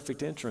from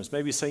perfect entrance.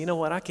 Maybe you say, you know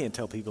what, I can't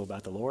tell people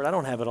about the Lord. I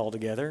don't have it all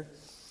together.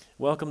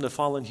 Welcome to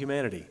fallen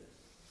humanity.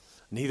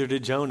 Neither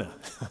did Jonah.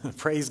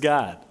 Praise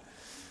God.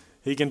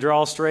 He can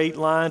draw straight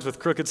lines with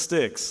crooked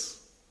sticks.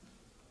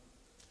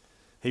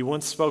 He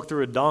once spoke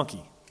through a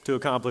donkey to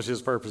accomplish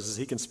his purposes.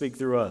 He can speak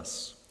through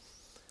us.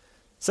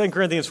 2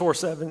 Corinthians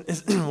 4:7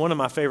 is one of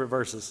my favorite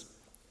verses.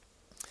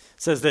 It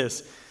says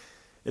this.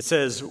 It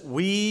says,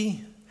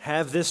 we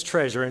have this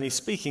treasure, and he's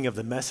speaking of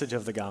the message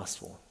of the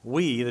gospel.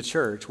 We, the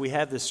church, we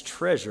have this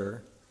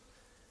treasure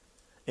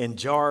in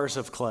jars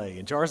of clay.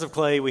 In jars of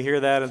clay, we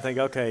hear that and think,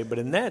 okay, but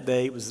in that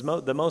day, it was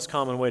the most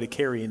common way to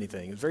carry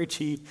anything. It was very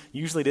cheap,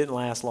 usually didn't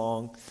last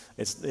long.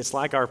 It's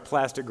like our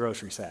plastic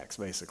grocery sacks,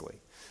 basically.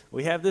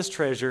 We have this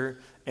treasure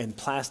in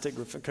plastic.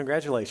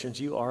 Congratulations,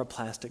 you are a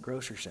plastic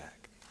grocery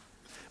sack.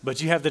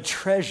 But you have the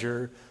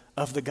treasure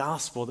of the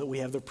gospel that we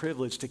have the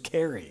privilege to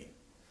carry.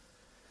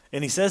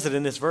 And he says it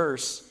in this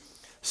verse,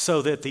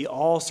 so that the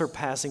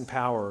all-surpassing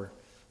power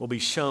will be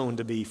shown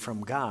to be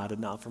from God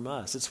and not from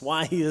us. It's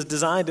why he has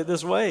designed it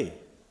this way.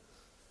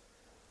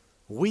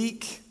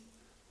 Weak,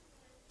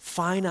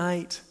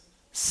 finite,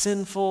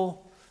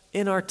 sinful,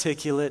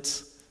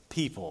 inarticulate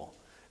people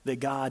that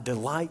God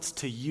delights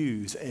to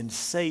use and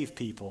save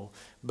people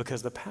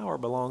because the power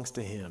belongs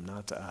to him,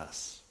 not to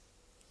us.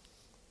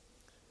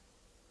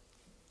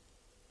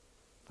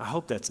 I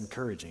hope that's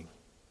encouraging.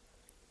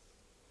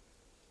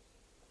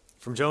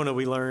 From Jonah,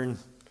 we learn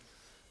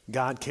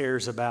God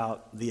cares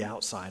about the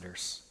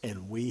outsiders,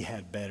 and we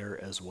had better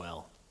as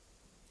well.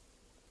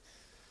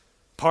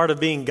 Part of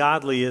being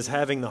godly is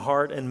having the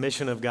heart and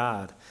mission of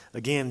God.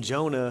 Again,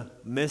 Jonah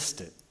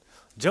missed it.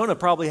 Jonah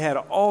probably had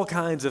all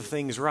kinds of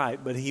things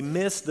right, but he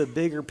missed the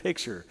bigger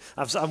picture.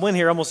 I went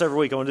here almost every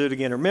week. I want to do it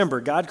again. Remember,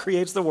 God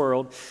creates the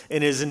world,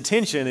 and his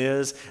intention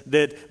is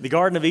that the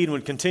Garden of Eden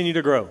would continue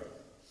to grow.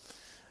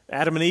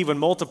 Adam and Eve would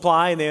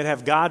multiply, and they would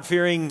have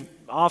God-fearing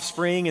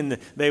offspring, and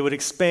they would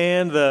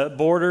expand the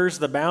borders,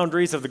 the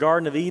boundaries of the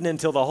Garden of Eden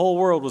until the whole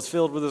world was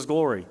filled with his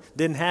glory.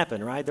 Didn't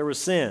happen, right? There was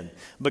sin.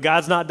 But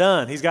God's not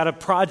done. He's got a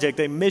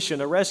project, a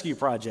mission, a rescue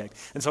project.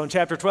 And so in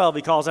chapter 12,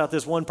 he calls out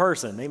this one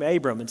person named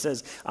Abram and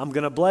says, I'm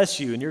going to bless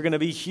you, and you're going to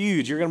be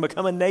huge. You're going to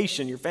become a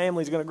nation. Your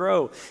family's going to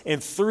grow.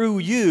 And through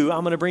you,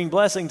 I'm going to bring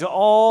blessing to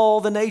all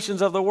the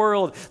nations of the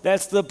world.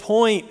 That's the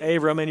point,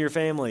 Abram and your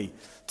family.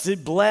 To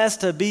bless,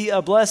 to be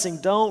a blessing.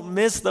 Don't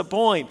miss the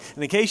point.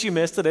 And in case you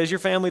missed it, as your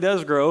family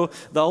does grow,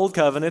 the old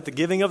covenant, the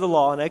giving of the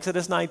law in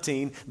Exodus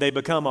 19, they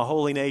become a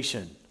holy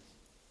nation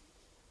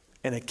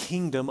and a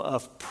kingdom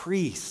of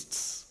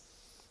priests.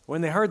 When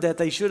they heard that,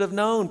 they should have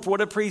known. For what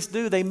do priests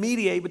do? They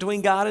mediate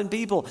between God and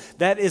people.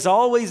 That has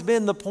always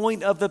been the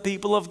point of the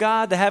people of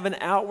God, to have an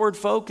outward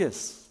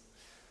focus.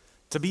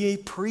 To be a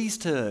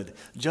priesthood.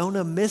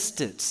 Jonah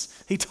missed it.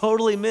 He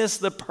totally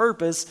missed the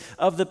purpose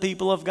of the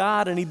people of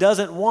God, and he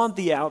doesn't want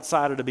the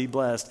outsider to be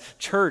blessed.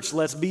 Church,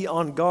 let's be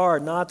on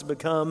guard not to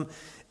become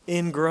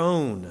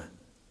ingrown.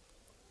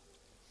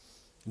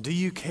 Do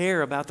you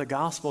care about the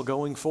gospel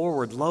going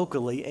forward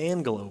locally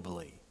and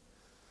globally?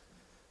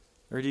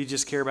 Or do you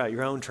just care about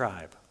your own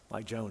tribe,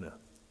 like Jonah?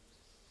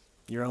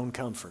 Your own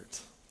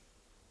comfort?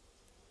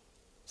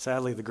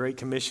 Sadly, the Great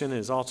Commission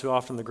is all too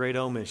often the Great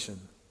Omission.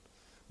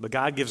 But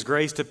God gives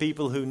grace to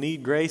people who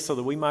need grace so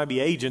that we might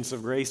be agents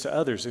of grace to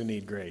others who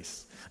need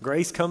grace.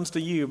 Grace comes to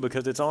you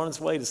because it's on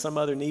its way to some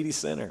other needy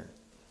sinner.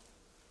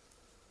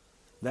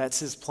 That's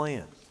his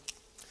plan.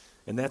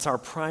 And that's our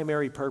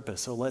primary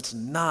purpose. So let's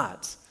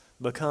not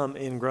become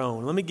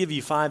ingrown. Let me give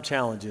you 5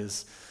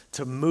 challenges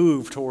to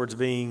move towards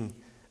being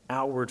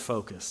outward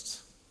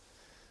focused.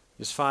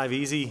 Just 5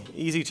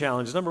 easy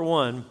challenges. Number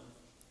 1,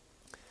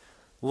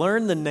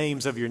 learn the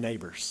names of your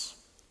neighbors.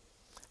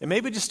 And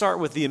maybe just start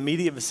with the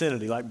immediate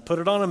vicinity, like put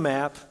it on a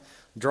map,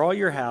 draw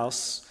your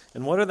house,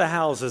 and what are the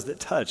houses that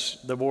touch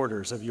the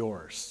borders of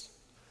yours?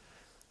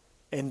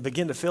 And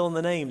begin to fill in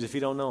the names if you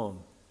don't know them.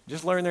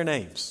 Just learn their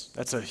names.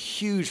 That's a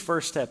huge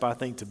first step, I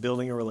think, to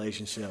building a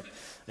relationship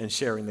and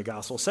sharing the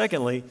gospel.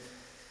 Secondly,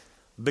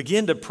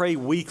 begin to pray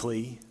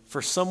weekly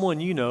for someone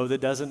you know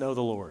that doesn't know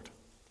the Lord.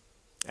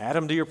 Add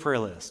them to your prayer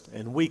list,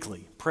 and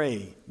weekly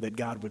pray that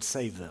God would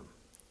save them.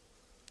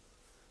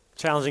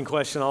 Challenging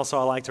question also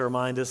I like to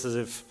remind us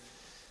is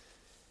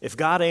if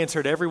God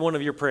answered every one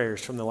of your prayers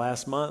from the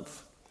last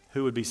month,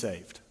 who would be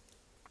saved?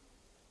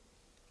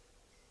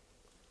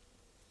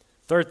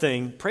 Third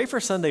thing, pray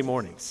for Sunday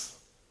mornings.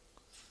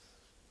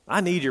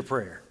 I need your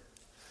prayer.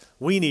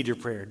 We need your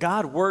prayer.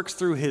 God works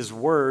through his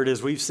word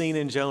as we've seen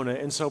in Jonah,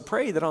 and so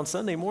pray that on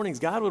Sunday mornings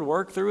God would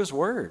work through his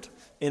word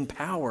in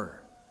power.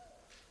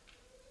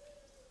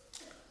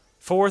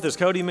 Fourth, as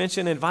Cody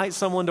mentioned, invite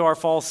someone to our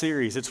fall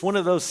series. It's one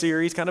of those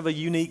series, kind of a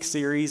unique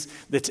series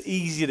that's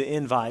easy to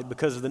invite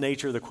because of the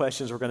nature of the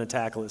questions we're going to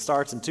tackle. It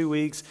starts in 2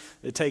 weeks.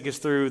 It takes us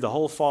through the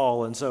whole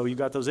fall. And so you've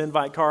got those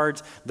invite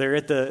cards. They're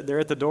at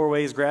the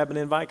doorways. Grab an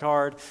invite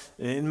card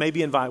and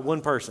maybe invite one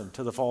person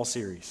to the fall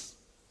series.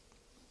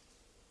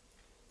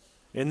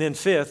 And then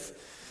fifth,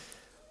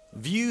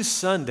 view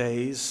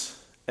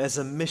Sundays as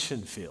a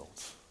mission field.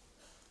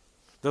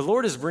 The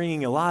Lord is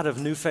bringing a lot of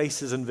new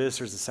faces and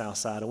visitors to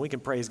Southside, and we can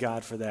praise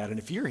God for that. And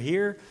if you're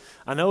here,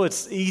 I know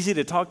it's easy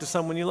to talk to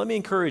someone new. Let me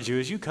encourage you,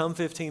 as you come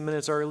 15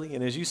 minutes early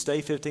and as you stay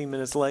 15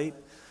 minutes late,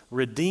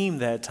 redeem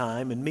that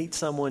time and meet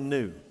someone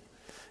new.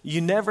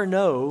 You never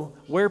know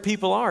where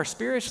people are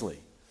spiritually.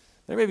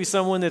 There may be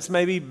someone that's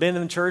maybe been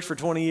in church for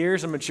 20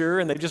 years and mature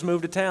and they've just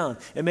moved to town.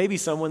 It may be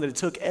someone that it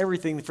took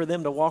everything for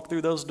them to walk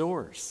through those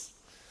doors.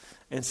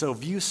 And so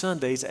view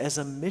Sundays as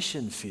a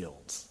mission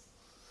field.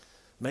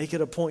 Make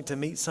it a point to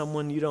meet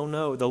someone you don't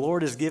know. The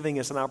Lord is giving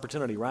us an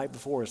opportunity right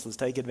before us. Let's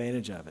take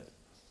advantage of it.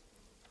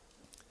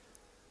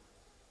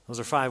 Those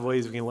are 5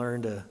 ways we can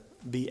learn to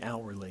be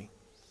outwardly.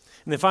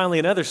 And then finally,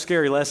 another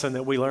scary lesson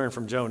that we learn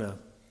from Jonah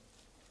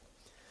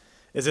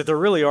is that there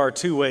really are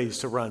 2 ways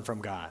to run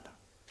from God.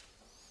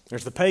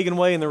 There's the pagan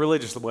way and the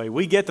religious way.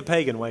 We get the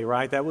pagan way,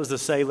 right? That was the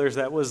sailors.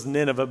 That was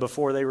Nineveh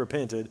before they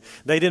repented.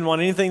 They didn't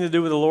want anything to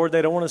do with the Lord.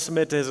 They don't want to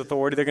submit to his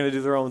authority. They're going to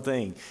do their own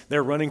thing.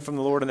 They're running from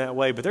the Lord in that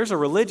way. But there's a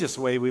religious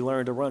way we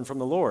learn to run from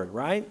the Lord,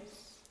 right?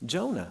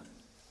 Jonah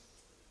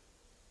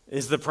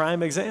is the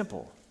prime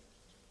example.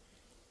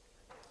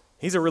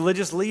 He's a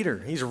religious leader.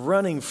 He's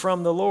running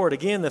from the Lord.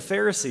 Again, the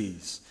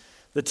Pharisees,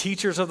 the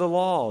teachers of the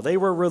law, they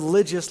were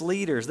religious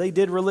leaders. They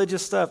did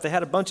religious stuff. They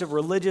had a bunch of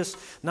religious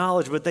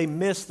knowledge, but they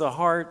missed the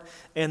heart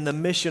and the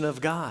mission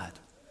of God.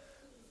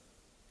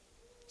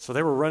 So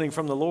they were running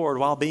from the Lord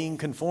while being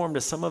conformed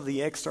to some of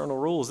the external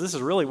rules. This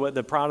is really what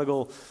the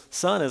prodigal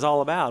son is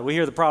all about. We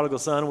hear the prodigal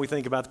son and we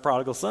think about the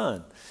prodigal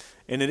son.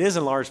 And it is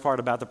in large part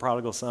about the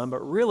prodigal son, but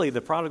really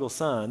the prodigal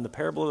son, the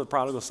parable of the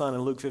prodigal son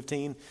in Luke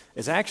 15,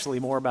 is actually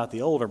more about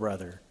the older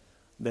brother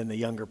than the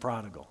younger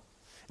prodigal.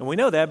 And we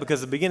know that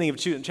because at the beginning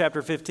of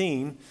chapter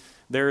 15,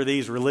 there are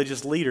these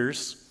religious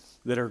leaders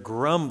that are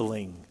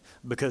grumbling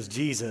because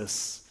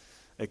Jesus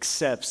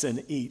accepts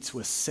and eats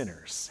with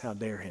sinners. How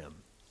dare him?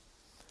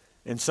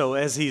 And so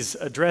as he's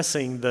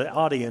addressing the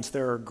audience,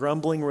 there are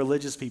grumbling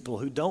religious people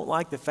who don't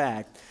like the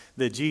fact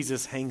that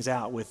Jesus hangs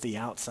out with the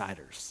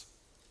outsiders.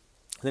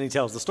 Then he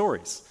tells the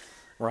stories,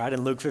 right?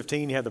 In Luke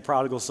 15, you have the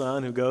prodigal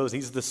son who goes,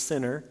 he's the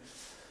sinner,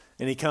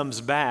 and he comes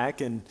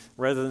back, and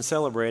rather than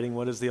celebrating,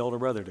 what does the older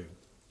brother do?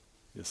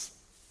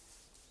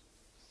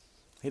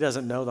 He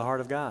doesn't know the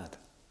heart of God.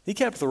 He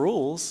kept the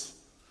rules,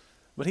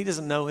 but he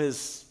doesn't know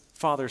his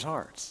father's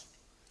hearts.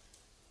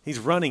 He's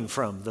running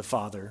from the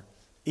father,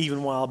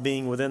 even while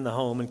being within the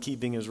home and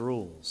keeping his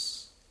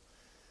rules.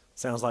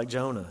 Sounds like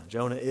Jonah.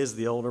 Jonah is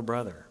the older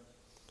brother,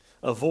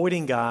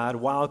 avoiding God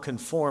while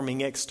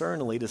conforming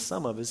externally to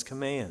some of his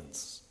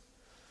commands.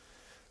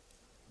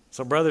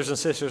 So brothers and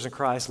sisters in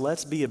Christ,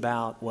 let's be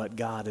about what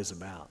God is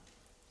about.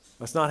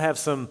 Let's not have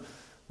some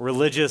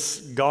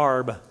religious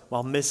garb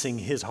while missing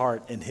his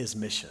heart and his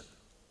mission.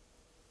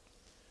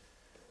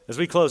 As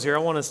we close here, I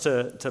want us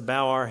to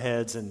bow our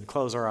heads and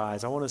close our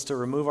eyes. I want us to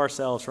remove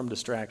ourselves from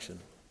distraction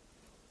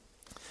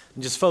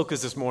and just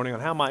focus this morning on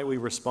how might we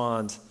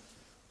respond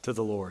to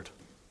the Lord.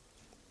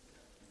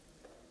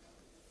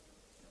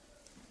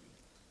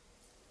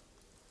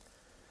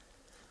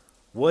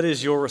 What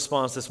is your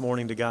response this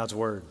morning to God's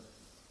word?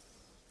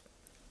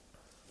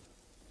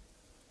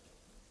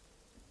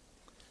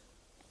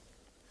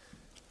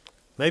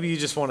 Maybe you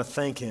just want to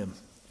thank him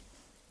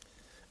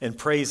and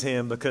praise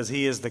him because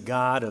he is the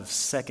God of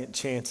second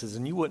chances.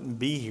 And you wouldn't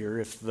be here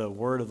if the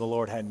word of the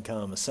Lord hadn't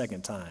come a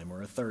second time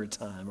or a third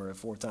time or a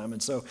fourth time.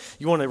 And so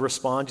you want to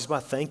respond just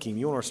by thanking him.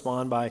 You want to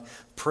respond by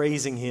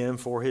praising him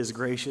for his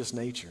gracious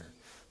nature,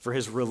 for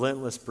his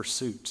relentless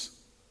pursuit.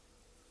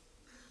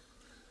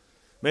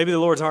 Maybe the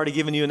Lord's already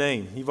given you a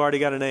name. You've already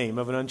got a name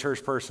of an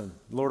unchurched person.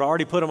 The Lord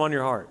already put them on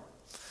your heart.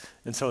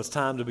 And so it's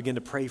time to begin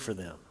to pray for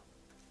them.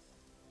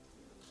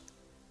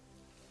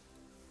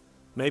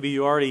 Maybe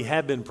you already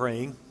have been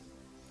praying,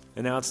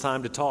 and now it's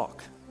time to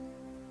talk.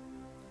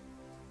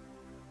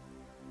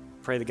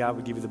 Pray that God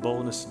would give you the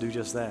boldness to do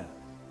just that.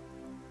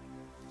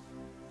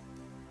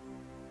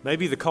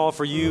 Maybe the call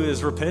for you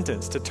is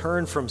repentance, to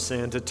turn from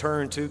sin, to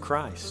turn to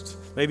Christ.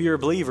 Maybe you're a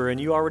believer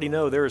and you already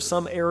know there is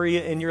some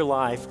area in your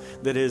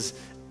life that is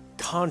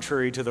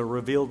contrary to the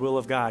revealed will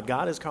of God.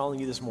 God is calling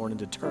you this morning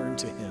to turn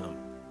to him.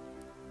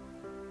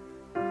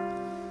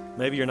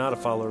 Maybe you're not a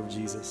follower of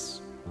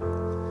Jesus,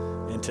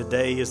 and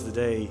today is the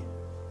day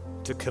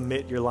to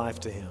commit your life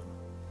to him.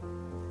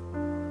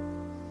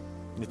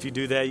 And if you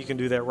do that, you can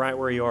do that right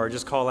where you are.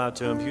 Just call out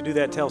to him. If you do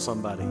that, tell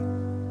somebody.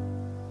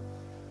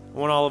 I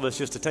want all of us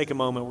just to take a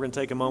moment. We're going to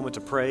take a moment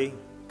to pray,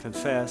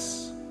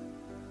 confess,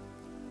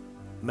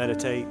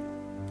 meditate,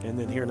 and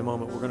then here in a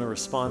moment, we're going to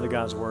respond to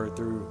God's word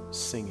through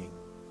singing.